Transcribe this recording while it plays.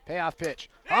Payoff pitch.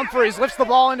 Humphreys lifts the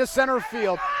ball into center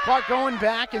field. Clark going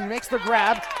back and makes the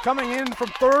grab. Coming in from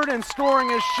third and scoring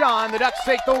is Sean. The Ducks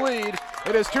take the lead.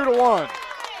 It is 2-1.